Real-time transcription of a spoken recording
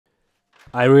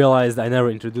I realized I never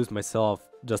introduced myself,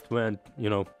 just went,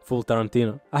 full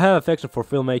Tarantino. I have affection for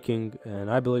filmmaking,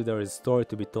 and I believe there is a story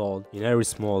to be told in every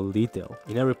small detail,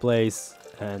 in every place,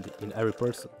 and in every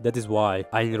person. That is why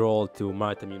I enrolled to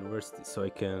Maritime University, so I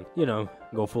can,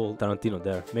 go full Tarantino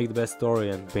there, make the best story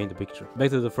and paint the picture. Back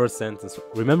to the first sentence.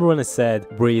 Remember when I said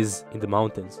breeze in the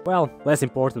mountains? Well, less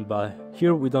important, but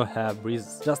here we don't have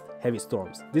breezes, just heavy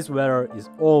storms. This weather is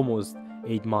almost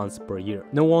 8 months per year.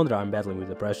 No wonder I'm battling with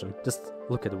depression. Just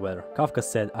look at the weather. Kafka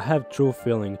said, I have true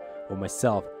feeling of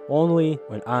myself only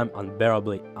when I'm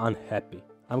unbearably unhappy.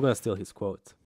 I'm gonna steal his quote.